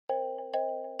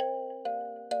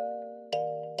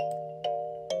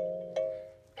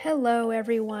Hello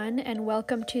everyone, and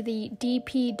welcome to the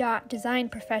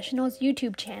dp.DesignProfessionals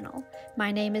YouTube channel.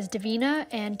 My name is Davina,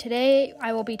 and today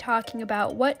I will be talking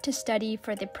about what to study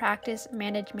for the practice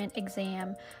management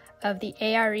exam of the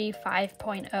ARE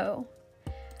 5.0.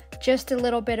 Just a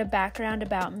little bit of background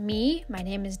about me. My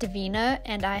name is Davina,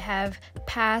 and I have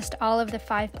passed all of the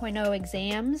 5.0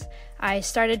 exams. I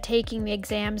started taking the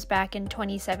exams back in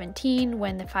 2017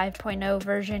 when the 5.0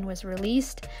 version was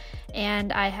released,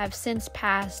 and I have since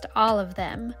passed all of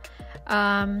them.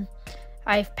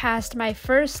 I've passed my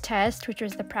first test, which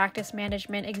was the practice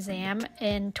management exam,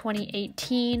 in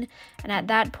 2018, and at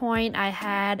that point I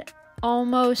had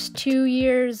almost 2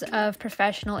 years of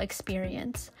professional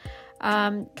experience.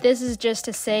 This is just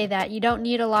to say that you don't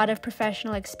need a lot of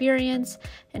professional experience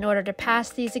in order to pass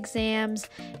these exams,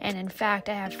 and in fact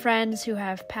I have friends who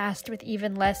have passed with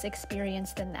even less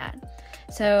experience than that.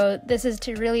 So this is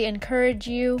to really encourage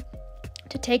you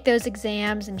to take those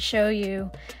exams and show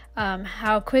you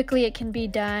how quickly it can be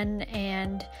done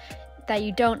and that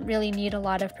you don't really need a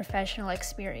lot of professional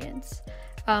experience.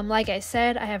 Like I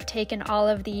said, I have taken all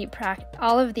of the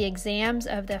exams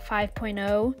of the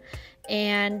 5.0,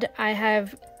 and I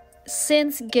have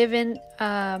since given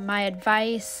my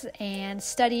advice and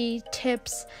study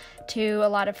tips to a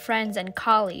lot of friends and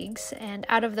colleagues. And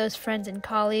out of those friends and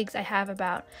colleagues, I have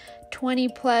about 20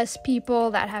 plus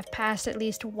people that have passed at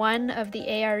least one of the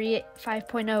ARE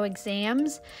 5.0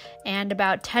 exams, and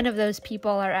about 10 of those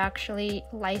people are actually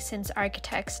licensed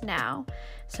architects now.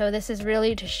 So this is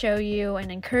really to show you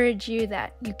and encourage you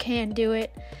that you can do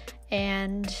it,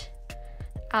 and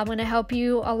I'm going to help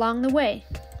you along the way.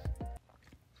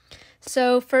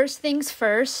 So first things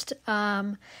first,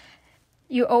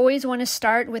 you always want to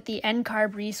start with the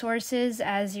NCARB resources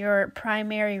as your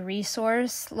primary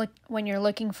resource when you're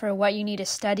looking for what you need to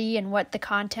study and what the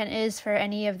content is for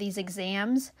any of these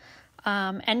exams.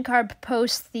 NCARB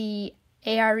posts the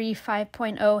ARE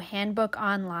 5.0 Handbook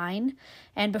online,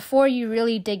 and before you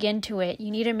really dig into it,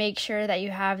 you need to make sure that you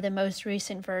have the most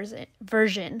recent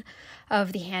version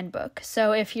of the handbook.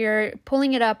 So if you're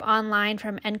pulling it up online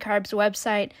from NCARB's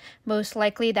website, most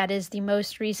likely that is the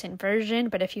most recent version,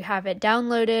 but if you have it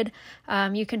downloaded,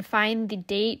 you can find the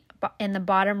date in the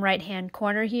bottom right-hand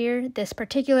corner here. This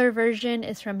particular version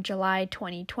is from July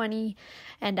 2020,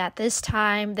 and at this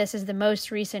time, this is the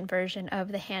most recent version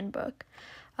of the handbook.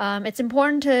 It's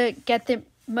important to get the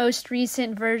most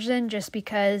recent version just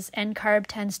because NCARB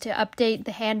tends to update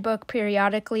the handbook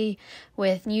periodically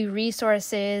with new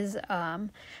resources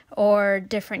or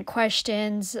different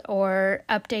questions, or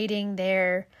updating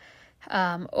their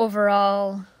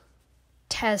overall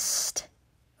test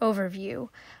overview.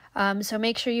 So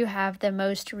make sure you have the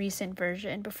most recent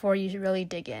version before you really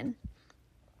dig in.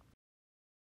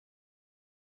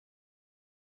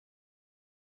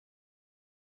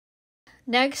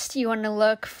 Next, you want to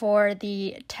look for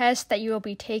the test that you will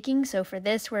be taking. So for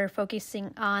this, we're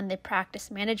focusing on the practice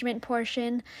management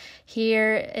portion.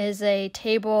 Here is a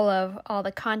table of all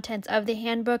the contents of the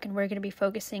handbook, and we're going to be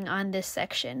focusing on this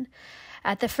section.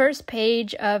 At the first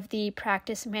page of the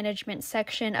practice management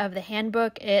section of the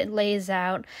handbook, it lays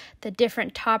out the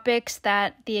different topics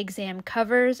that the exam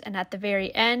covers, and at the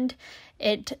very end,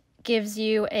 it gives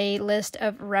you a list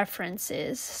of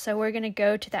references. So we're going to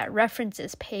go to that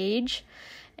references page,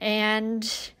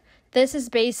 and this is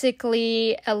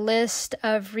basically a list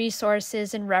of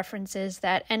resources and references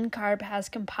that NCARB has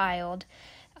compiled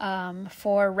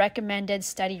for recommended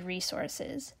study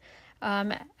resources.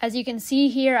 As you can see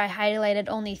here, I highlighted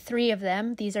only 3 of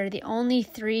them. These are the only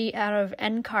 3 out of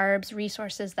NCARB's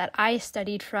resources that I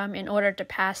studied from in order to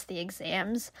pass the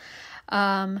exams.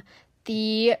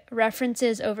 The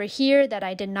references over here that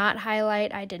I did not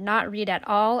highlight, I did not read at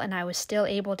all, and I was still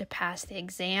able to pass the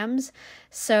exams.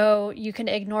 So you can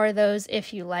ignore those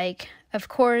if you like. Of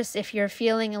course, if you're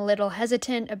feeling a little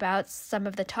hesitant about some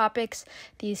of the topics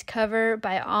these cover,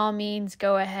 by all means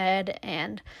go ahead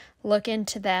and look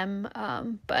into them,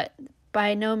 but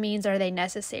by no means are they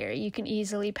necessary. You can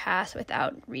easily pass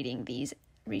without reading these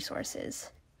resources.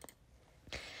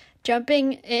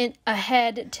 Jumping in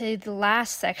ahead to the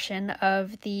last section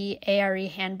of the ARE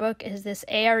handbook is this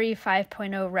ARE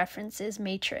 5.0 references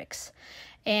matrix.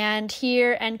 And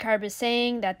here NCARB is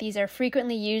saying that these are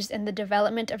frequently used in the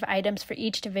development of items for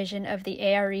each division of the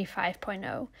ARE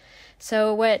 5.0.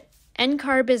 So what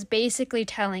NCARB is basically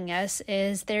telling us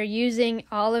is they're using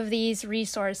all of these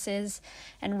resources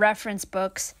and reference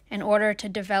books in order to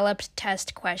develop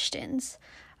test questions.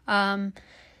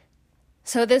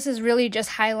 So this is really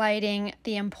just highlighting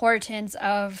the importance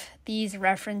of these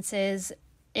references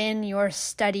in your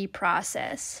study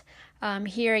process.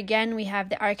 Here again, we have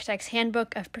the Architect's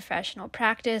Handbook of Professional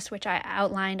Practice, which I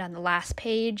outlined on the last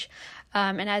page.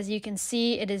 And as you can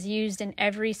see, it is used in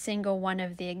every single one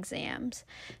of the exams.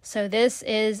 So this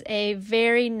is a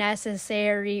very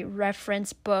necessary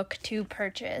reference book to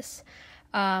purchase.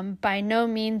 By no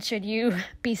means should you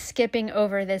be skipping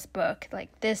over this book. Like,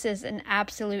 this is an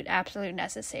absolute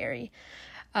necessary.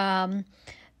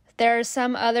 There are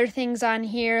some other things on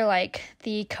here, like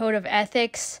the Code of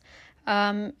Ethics.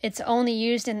 It's only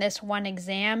used in this one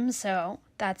exam, so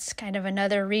that's kind of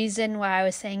another reason why I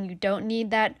was saying you don't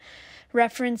need that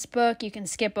reference book. You can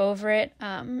skip over it,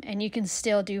 and you can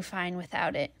still do fine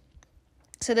without it.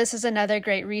 So this is another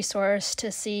great resource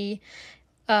to see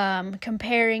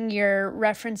comparing your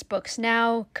reference books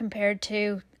now compared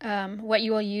to what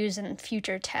you will use in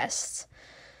future tests.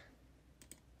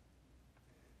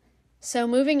 So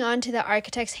moving on to the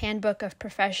Architect's Handbook of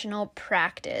Professional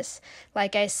Practice.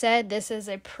 Like I said, this is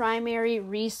a primary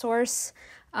resource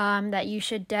that you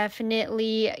should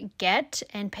definitely get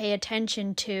and pay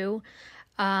attention to.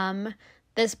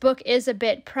 This book is a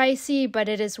bit pricey, but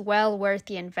it is well worth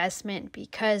the investment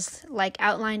because, like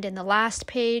outlined in the last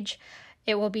page,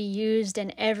 it will be used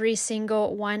in every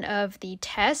single one of the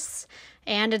tests,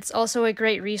 and it's also a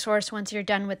great resource once you're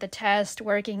done with the test,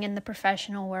 working in the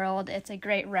professional world. It's a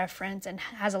great reference and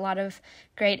has a lot of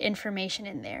great information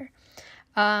in there.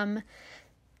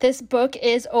 This book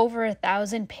is over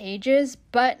 1,000 pages,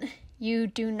 but you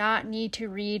do not need to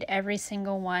read every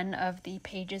single one of the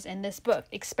pages in this book,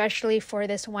 especially for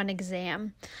this one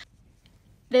exam.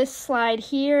 This slide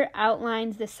here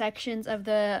outlines the sections of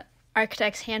the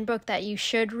Architect's Handbook that you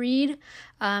should read.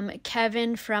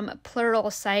 Kevin from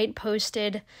Plural site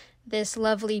posted this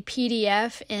lovely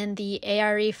PDF in the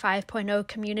ARE 5.0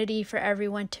 community for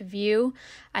everyone to view.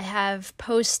 I have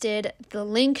posted the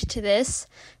link to this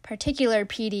particular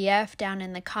PDF down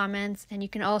in the comments, and you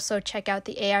can also check out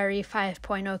the ARE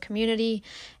 5.0 community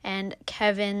and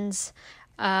Kevin's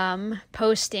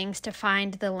postings to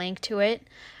find the link to it.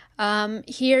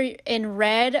 Here in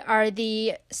red are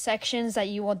the sections that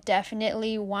you will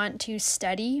definitely want to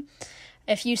study.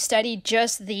 If you study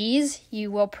just these, you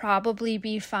will probably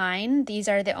be fine. These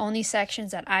are the only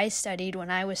sections that I studied when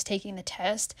I was taking the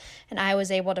test, and I was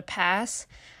able to pass.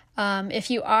 If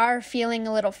you are feeling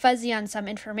a little fuzzy on some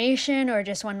information or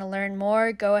just want to learn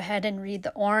more, go ahead and read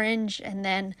the orange, and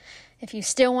then if you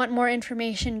still want more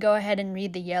information, go ahead and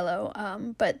read the yellow.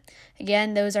 But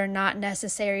again, those are not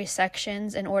necessary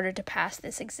sections in order to pass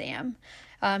this exam.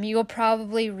 You will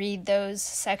probably read those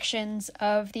sections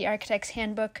of the Architect's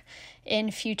Handbook in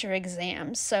future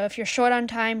exams. So if you're short on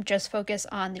time, just focus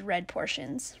on the red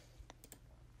portions.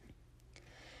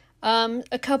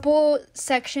 A couple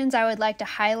sections I would like to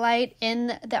highlight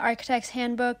in the Architect's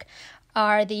Handbook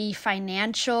are the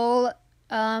financial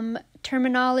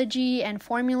terminology and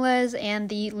formulas and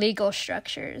the legal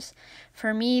structures.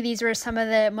 For me, these were some of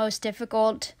the most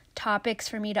difficult topics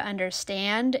for me to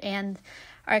understand, and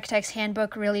Architect's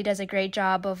Handbook really does a great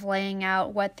job of laying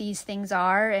out what these things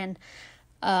are and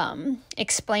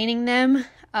explaining them.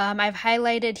 I've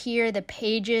highlighted here the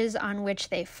pages on which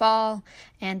they fall,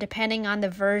 and depending on the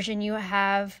version you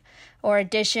have or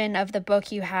edition of the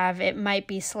book you have, it might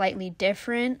be slightly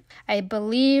different. I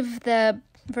believe the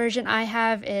version I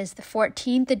have is the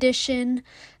 14th edition,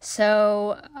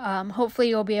 so hopefully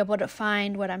you'll be able to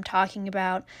find what I'm talking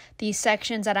about. These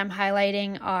sections that I'm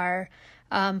highlighting are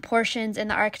portions in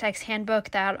the Architect's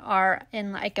Handbook that are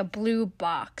in like a blue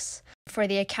box. For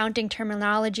the accounting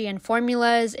terminology and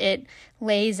formulas, it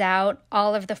lays out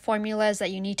all of the formulas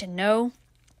that you need to know.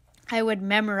 I would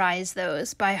memorize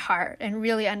those by heart and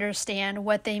really understand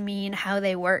what they mean, how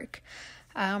they work.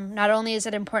 Not only is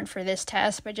it important for this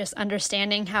test, but just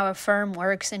understanding how a firm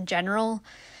works in general.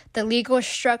 The legal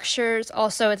structures,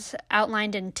 also it's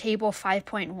outlined in Table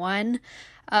 5.1.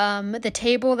 The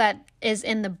table that is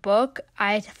in the book,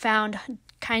 I found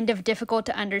kind of difficult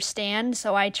to understand,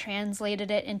 so I translated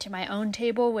it into my own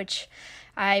table, which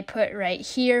I put right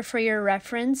here for your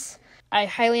reference. I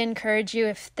highly encourage you,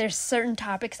 if there's certain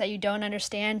topics that you don't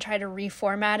understand, try to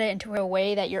reformat it into a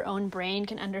way that your own brain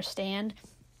can understand.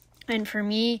 And for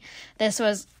me, this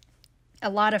was a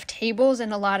lot of tables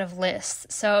and a lot of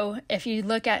lists. So if you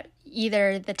look at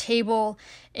either the table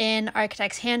in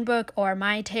Architect's Handbook or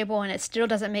my table and it still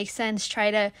doesn't make sense, try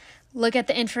to look at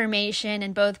the information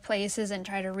in both places and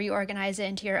try to reorganize it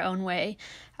into your own way.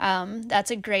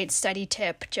 That's a great study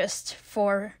tip just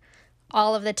for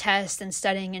all of the tests and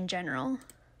studying in general.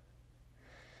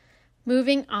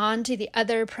 Moving on to the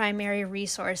other primary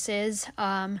resources,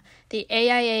 the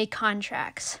AIA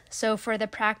contracts. So for the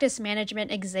practice management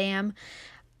exam,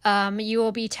 you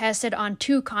will be tested on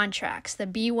 2 contracts, the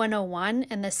B101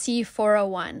 and the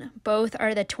C401. Both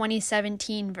are the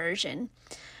 2017 version.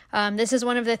 This is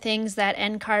one of the things that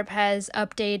NCARB has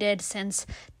updated since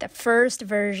the first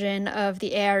version of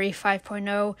the ARE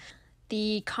 5.0.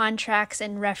 The contracts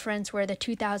in reference were the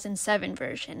 2007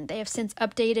 version. They have since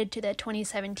updated to the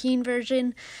 2017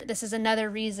 version. This is another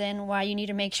reason why you need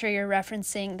to make sure you're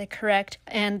referencing the correct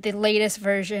and the latest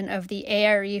version of the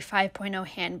ARE 5.0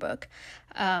 Handbook.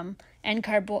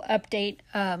 NCARB will update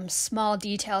small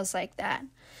details like that.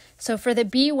 So for the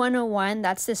B101,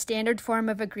 that's the standard form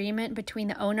of agreement between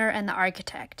the owner and the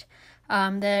architect.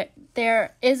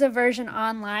 There is a version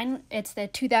online. It's the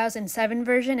 2007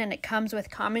 version, and it comes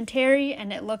with commentary,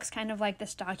 and it looks kind of like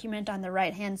this document on the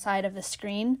right-hand side of the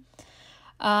screen.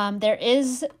 There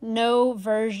is no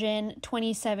version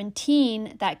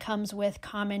 2017 that comes with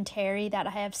commentary that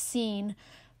I have seen,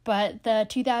 but the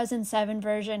 2007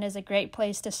 version is a great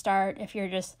place to start if you're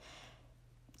just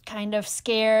kind of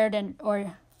scared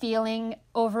or feeling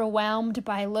overwhelmed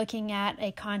by looking at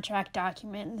a contract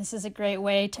document. This is a great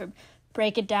way to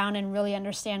break it down and really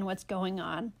understand what's going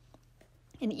on.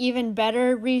 An even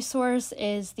better resource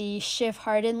is the Schiff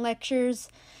Hardin lectures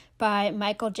by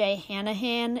Michael J.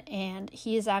 Hanahan, and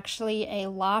he is actually a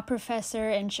law professor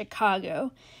in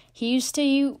Chicago. He used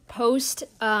to post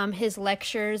his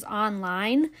lectures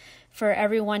online for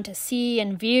everyone to see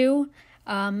and view.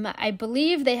 I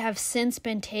believe they have since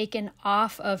been taken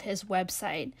off of his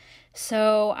website.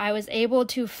 So I was able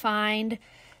to find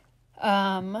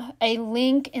a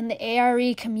link in the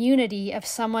ARE community of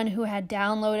someone who had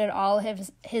downloaded all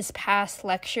of his past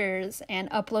lectures and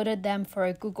uploaded them for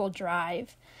a Google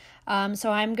Drive.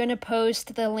 So I'm going to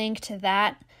post the link to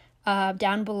that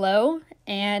down below,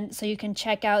 and so you can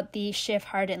check out the Schiff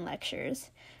Hardin lectures.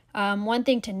 One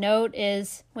thing to note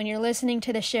is when you're listening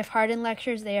to the Schiff Hardin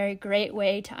lectures, they are a great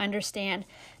way to understand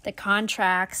the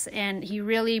contracts, and he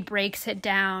really breaks it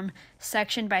down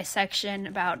section by section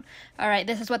about, all right,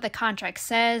 this is what the contract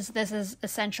says, this is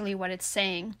essentially what it's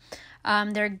saying.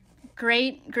 They're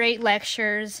great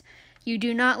lectures. You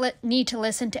do not need to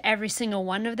listen to every single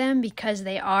one of them because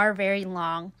they are very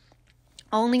long.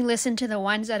 Only listen to the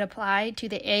ones that apply to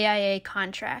the AIA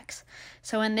contracts.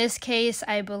 So in this case,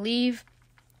 I believe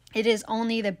it is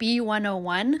only the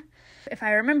B101. If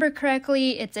I remember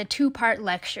correctly, it's a 2-part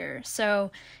lecture.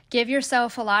 So give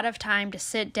yourself a lot of time to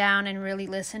sit down and really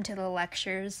listen to the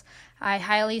lectures. I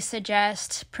highly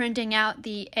suggest printing out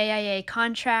the AIA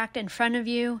contract in front of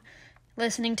you,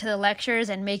 listening to the lectures,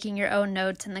 and making your own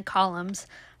notes in the columns.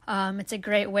 It's a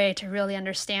great way to really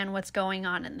understand what's going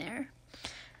on in there.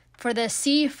 For the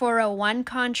C401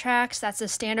 contracts, that's a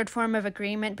standard form of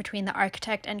agreement between the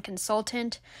architect and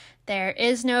consultant. There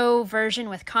is no version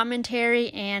with commentary,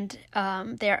 and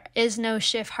there is no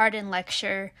Schiff Hardin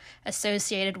lecture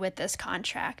associated with this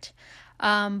contract.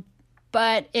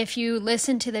 But if you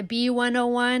listen to the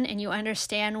B101 and you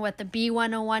understand what the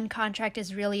B101 contract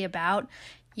is really about,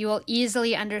 you will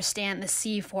easily understand the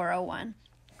C401.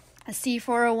 A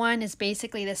C401 is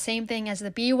basically the same thing as the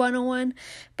B101,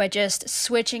 but just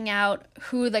switching out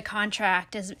who the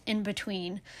contract is in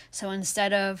between. So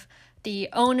instead of the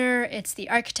owner, it's the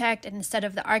architect, and instead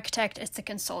of the architect, it's the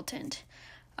consultant.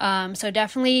 So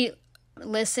definitely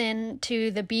listen to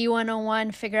the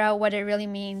B101, figure out what it really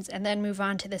means, and then move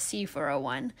on to the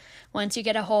C401. Once you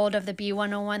get a hold of the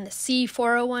B101, the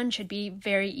C401 should be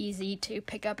very easy to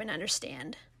pick up and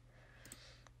understand.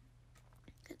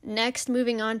 Next,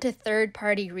 moving on to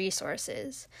third-party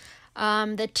resources.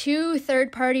 The 2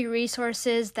 third-party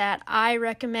resources that I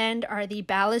recommend are the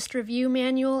Ballast Review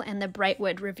Manual and the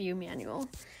Brightwood Review Manual.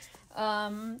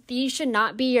 These should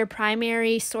not be your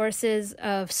primary sources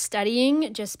of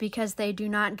studying just because they do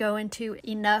not go into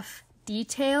enough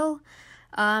detail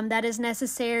that is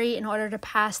necessary in order to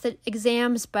pass the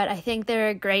exams, but I think they're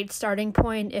a great starting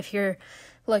point if you're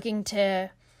looking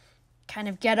to kind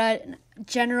of get a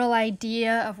general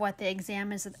idea of what the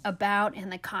exam is about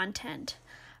and the content.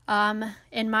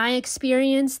 In my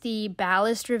experience, the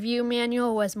Ballast Review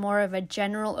Manual was more of a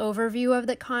general overview of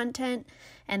the content,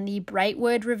 and the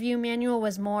Brightwood Review Manual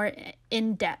was more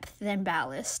in-depth than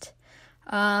Ballast.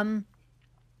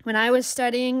 When I was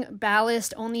studying,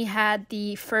 Ballast only had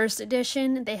the first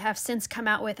edition. They have since come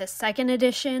out with a second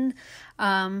edition,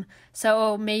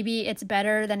 so maybe it's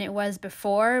better than it was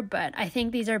before, but I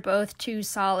think these are both 2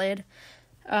 solid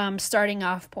starting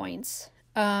off points.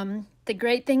 The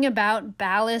great thing about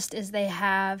Ballast is they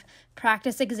have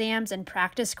practice exams and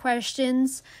practice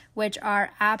questions, which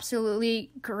are absolutely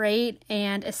great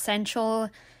and essential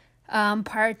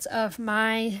parts of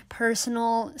my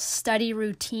personal study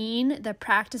routine. The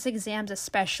practice exams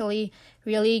especially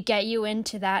really get you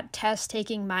into that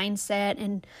test-taking mindset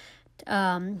and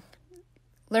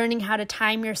learning how to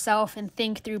time yourself and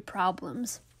think through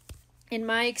problems. In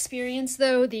my experience,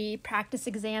 though, the practice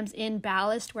exams in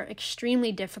Ballast were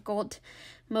extremely difficult.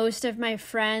 Most of my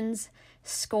friends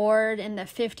scored in the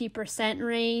 50%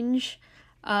 range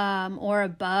or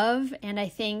above, and I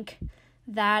think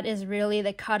that is really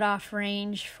the cutoff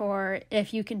range for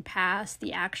if you can pass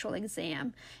the actual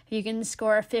exam. If you can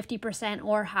score 50%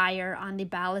 or higher on the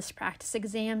Ballast practice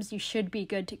exams, you should be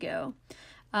good to go.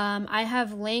 I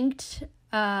have linked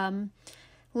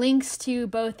links to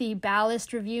both the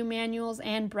Ballast review manuals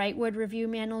and Brightwood review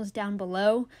manuals down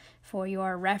below for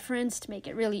your reference to make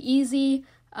it really easy.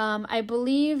 I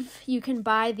believe you can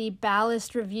buy the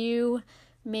Ballast review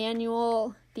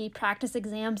manual, the practice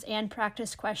exams and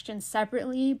practice questions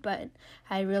separately, but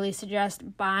I really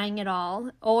suggest buying it all.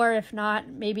 Or if not,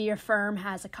 maybe your firm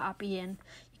has a copy and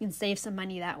you can save some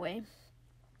money that way.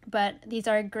 But these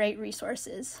are great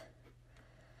resources.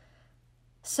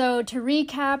 So to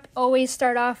recap, always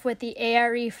start off with the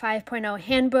ARE 5.0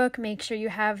 Handbook. Make sure you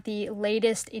have the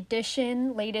latest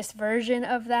edition, latest version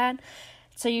of that,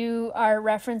 so you are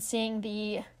referencing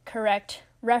the correct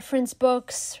reference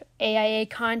books, AIA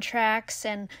contracts,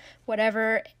 and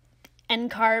whatever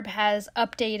NCARB has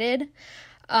updated.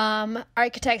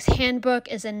 Architect's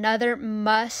Handbook is another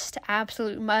must,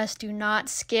 absolute must. Do not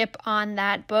skip on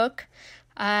that book.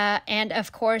 And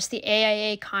of course, the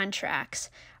AIA contracts.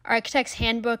 Architect's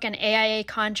Handbook and AIA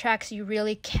contracts you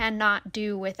really cannot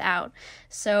do without.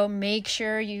 So make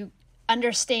sure you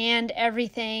understand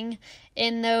everything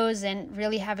in those and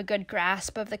really have a good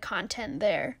grasp of the content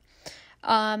there.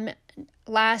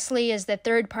 Lastly is the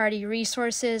third-party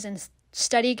resources and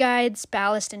study guides,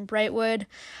 Ballast and Brightwood.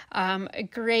 A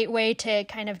great way to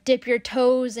kind of dip your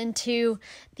toes into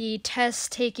the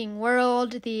test-taking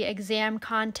world, the exam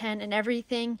content and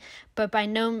everything, but by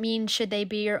no means should they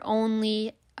be your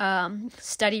only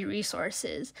study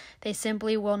resources. They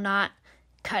simply will not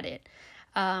cut it.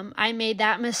 I made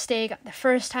that mistake the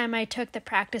first time I took the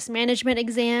practice management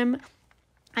exam.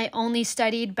 I only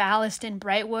studied Ballast and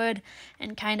Brightwood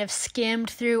and kind of skimmed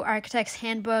through Architect's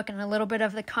Handbook and a little bit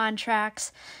of the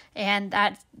contracts, and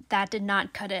that did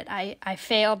not cut it. I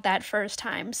failed that first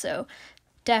time, so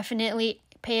definitely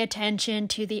pay attention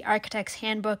to the Architect's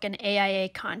Handbook and AIA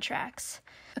contracts.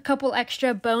 A couple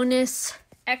extra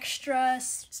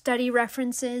study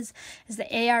references is the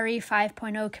ARE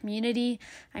 5.0 community.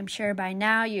 I'm sure by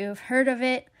now you've heard of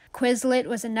it. Quizlet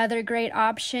was another great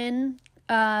option.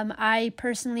 I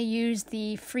personally use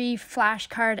the free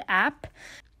flashcard app.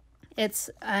 It's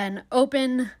an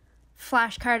open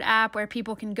flashcard app where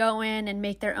people can go in and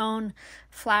make their own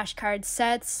flashcard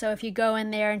sets. So if you go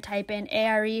in there and type in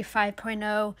ARE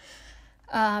 5.0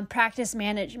 practice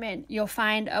management, you'll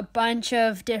find a bunch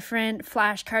of different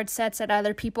flashcard sets that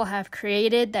other people have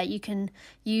created that you can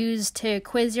use to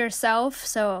quiz yourself.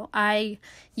 So I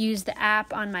use the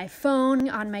app on my phone,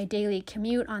 on my daily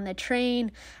commute on the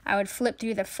train. I would flip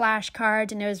through the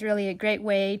flashcards, and it was really a great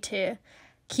way to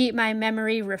keep my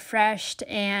memory refreshed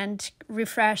and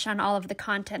refresh on all of the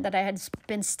content that I had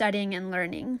been studying and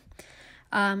learning.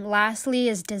 Lastly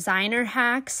is Designer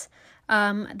Hacks.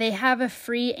 They have a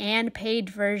free and paid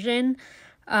version.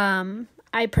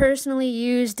 I personally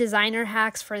use Designer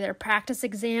Hacks for their practice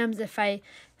exams if I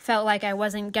felt like I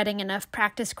wasn't getting enough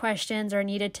practice questions or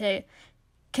needed to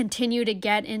continue to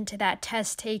get into that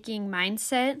test-taking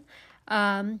mindset.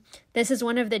 This is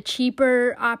one of the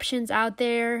cheaper options out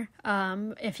there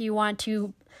if you want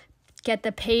to get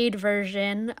the paid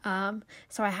version.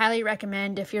 So I highly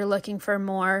recommend if you're looking for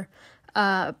more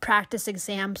practice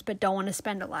exams but don't want to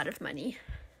spend a lot of money.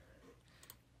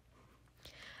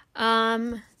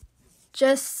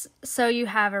 Just so you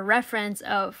have a reference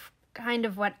of kind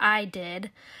of what I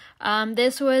did,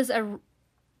 this was a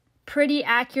pretty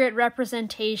accurate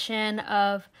representation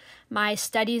of my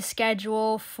study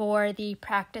schedule for the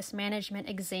practice management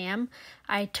exam.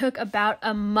 I took about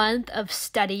a month of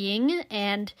studying,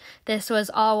 and this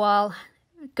was all while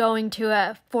going to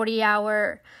a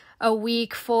 40-hour a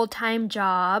week full-time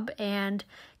job and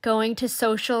going to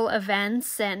social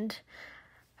events and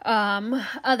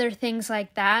other things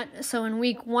like that. So in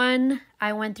week 1,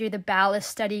 I went through the Ballast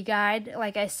study guide.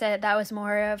 Like I said, that was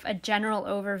more of a general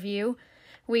overview.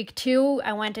 Week 2,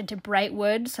 I went into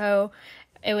Brightwood, so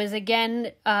it was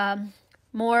again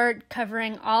more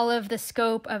covering all of the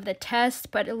scope of the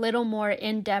test, but a little more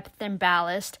in-depth than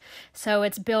Ballast. So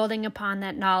it's building upon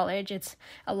that knowledge. It's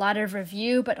a lot of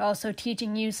review, but also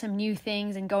teaching you some new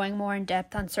things and going more in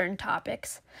depth on certain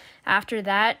topics. After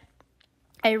that,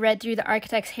 I read through the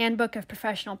Architect's Handbook of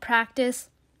Professional Practice,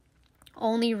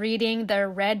 only reading the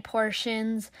red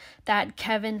portions that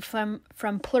Kevin from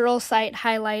Plural site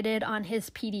highlighted on his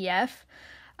PDF.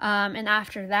 And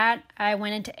after that, I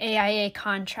went into AIA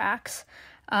contracts,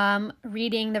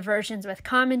 reading the versions with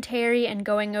commentary and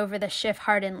going over the Schiff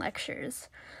Hardin lectures.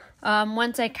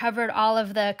 Once I covered all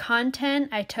of the content,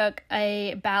 I took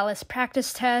a Ballast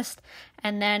practice test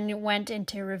and then went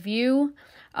into review.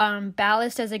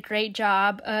 Ballast does a great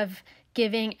job of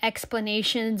giving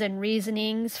explanations and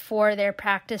reasonings for their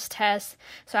practice tests.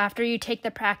 So after you take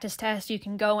the practice test, you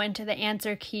can go into the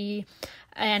answer key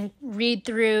and read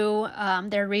through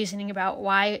their reasoning about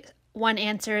why one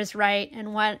answer is right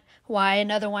and why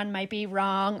another one might be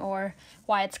wrong, or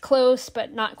why it's close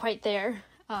but not quite there.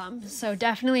 So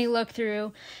definitely look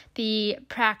through the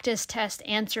practice test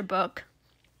answer book.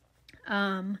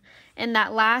 And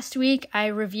that last week, I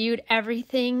reviewed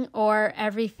anything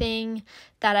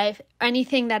that I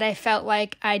felt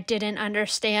like I didn't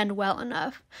understand well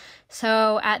enough.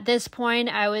 So at this point,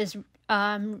 I was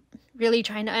really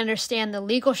trying to understand the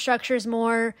legal structures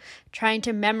more, trying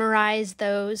to memorize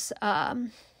those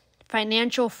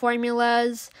financial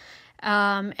formulas,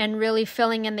 and really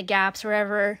filling in the gaps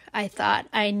wherever I thought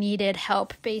I needed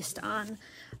help based on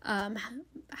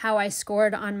how I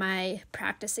scored on my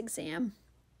practice exam.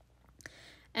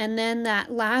 And then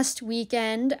that last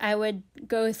weekend, I would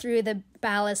go through the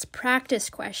Ballast practice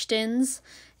questions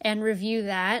and review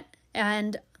that,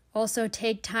 and also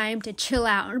take time to chill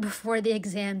out before the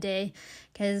exam day,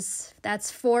 because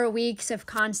that's 4 weeks of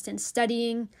constant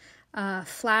studying,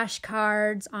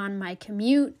 flashcards on my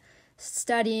commute,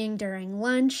 studying during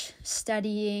lunch,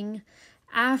 studying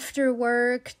after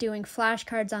work, doing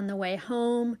flashcards on the way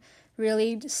home,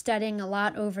 really studying a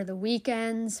lot over the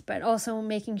weekends, but also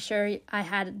making sure I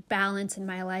had balance in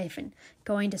my life and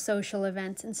going to social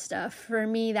events and stuff. For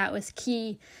me, that was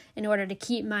key in order to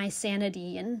keep my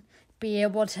sanity and be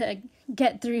able to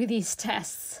get through these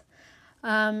tests.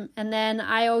 And then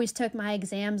I always took my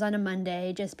exams on a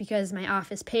Monday just because my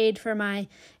office paid for my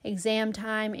exam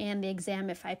time and the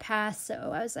exam if I passed.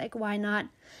 So I was like, why not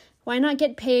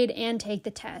get paid and take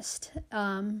the test?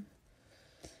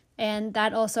 And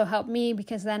that also helped me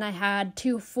because then I had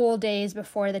 2 full days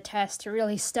before the test to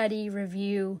really study,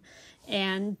 review,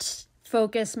 and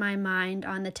focus my mind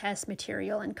on the test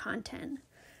material and content.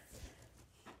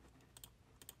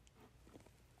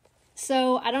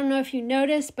 So I don't know if you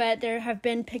noticed, but there have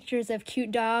been pictures of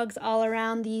cute dogs all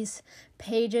around these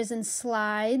pages and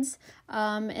slides.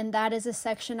 And that is a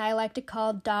section I like to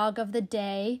call Dog of the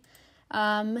Day.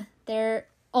 Their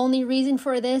only reason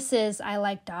for this is I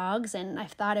like dogs, and I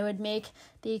thought it would make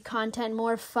the content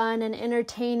more fun and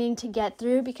entertaining to get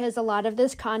through because a lot of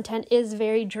this content is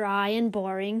very dry and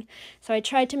boring. So I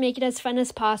tried to make it as fun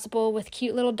as possible with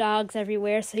cute little dogs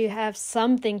everywhere so you have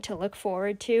something to look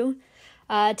forward to.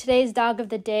 Today's dog of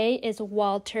the day is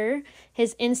Walter.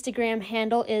 His Instagram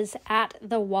handle is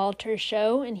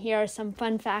 @TheWalterShow, and here are some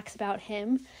fun facts about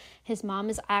him. His mom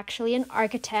is actually an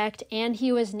architect, and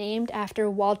he was named after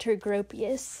Walter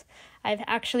Gropius. I've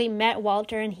actually met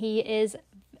Walter, and he is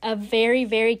a very,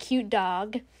 very cute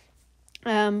dog.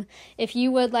 If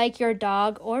you would like your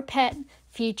dog or pet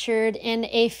featured in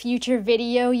a future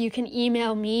video, you can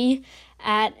email me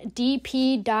at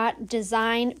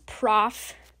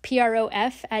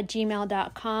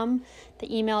dp.DesignProfessionals@gmail.com.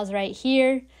 The email is right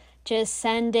here. Just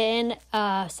send in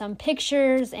some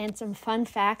pictures and some fun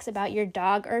facts about your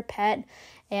dog or pet,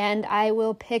 and I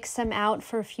will pick some out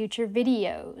for future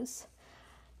videos.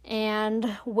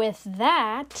 And with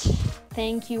that,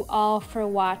 thank you all for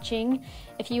watching.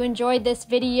 If you enjoyed this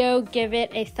video, give it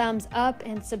a thumbs up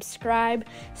and subscribe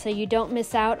so you don't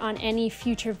miss out on any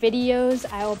future videos.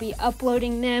 I will be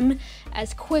uploading them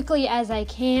as quickly as I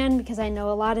can because I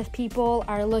know a lot of people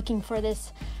are looking for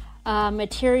this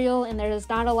material, and there's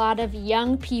not a lot of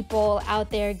young people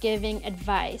out there giving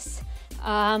advice.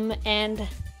 And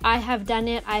I have done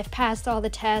it. I've passed all the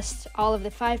tests, all of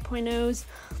the 5.0s,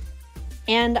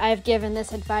 and I've given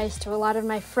this advice to a lot of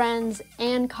my friends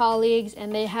and colleagues,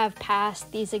 and they have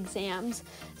passed these exams.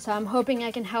 So I'm hoping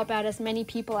I can help out as many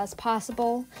people as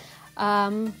possible.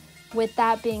 With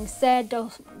that being said,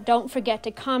 don't forget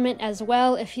to comment as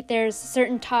well if there's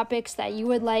certain topics that you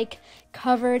would like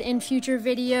covered in future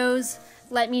videos.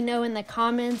 Let me know in the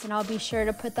comments, and I'll be sure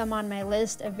to put them on my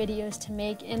list of videos to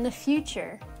make in the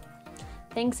future.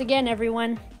 Thanks again,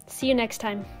 everyone. See you next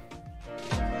time.